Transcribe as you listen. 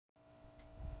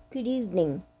Good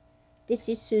evening. This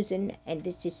is Susan, and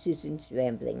this is Susan's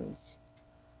Ramblings.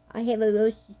 I have a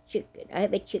roasted chicken. I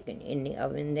have a chicken in the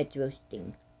oven that's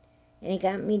roasting, and it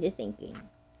got me to thinking.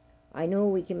 I know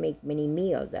we can make many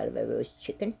meals out of a roast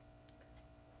chicken,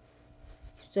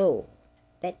 so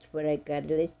that's what I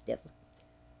got a list of.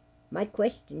 My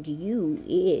question to you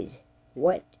is,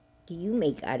 what do you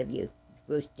make out of your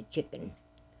roasted chicken?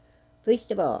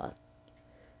 First of all,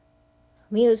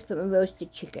 meals from a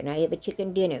roasted chicken. I have a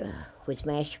chicken dinner with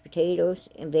mashed potatoes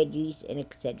and veggies and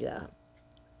etc.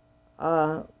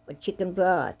 A chicken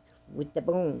broth with the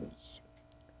bones.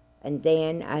 And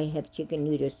then I have chicken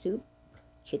noodle soup,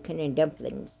 chicken and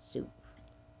dumplings soup,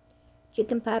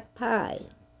 chicken pot pie,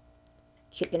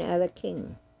 chicken a la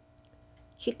king,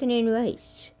 chicken and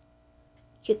rice,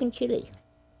 chicken chili,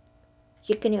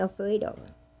 chicken Alfredo,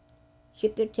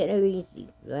 chicken Tetterazini.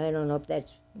 I don't know if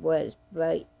that was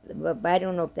right, but I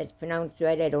don't know if that's pronounced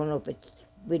right. I don't know if it's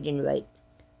written right.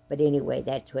 But anyway,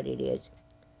 that's what it is.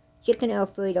 Chicken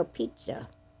Alfredo pizza,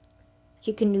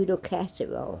 chicken noodle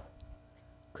casserole,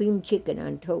 cream chicken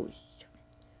on toast.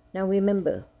 Now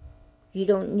remember, you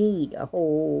don't need a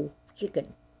whole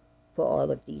chicken for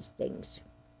all of these things.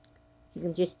 You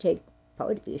can just take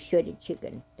part of your shredded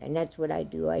chicken, and that's what I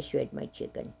do. I shred my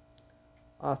chicken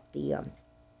off the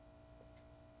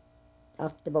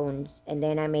bones, and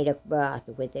then I made a broth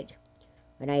with it,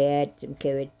 and I add some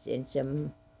carrots and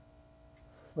some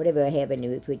whatever I have in the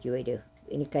refrigerator,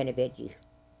 any kind of veggie,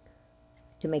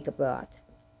 to make a broth.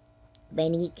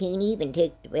 Then you can even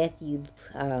take, after you've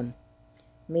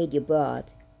made your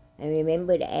broth, and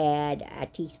remember to add a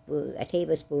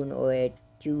tablespoon or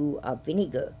two of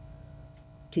vinegar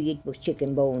to your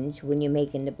chicken bones when you're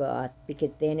making the broth,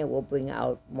 because then it will bring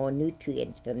out more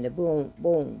nutrients from the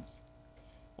bones.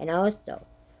 And also,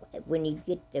 when you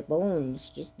get the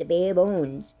bones, just the bare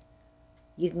bones,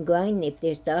 you can grind, if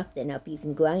they're soft enough, you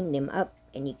can grind them up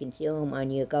and you can sell them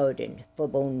on your garden for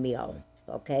bone meal,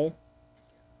 okay?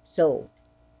 So,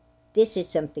 this is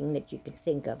something that you can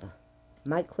think of.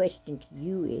 My question to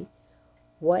you is,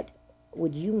 what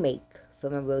would you make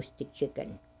from a roasted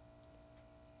chicken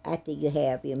after you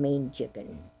have your main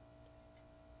chicken?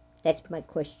 That's my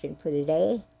question for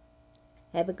today.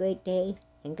 Have a great day,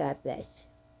 and God bless.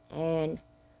 And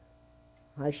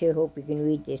I sure hope you can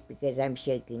read this because I'm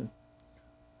shaking.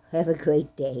 Have a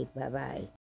great day. Bye-bye.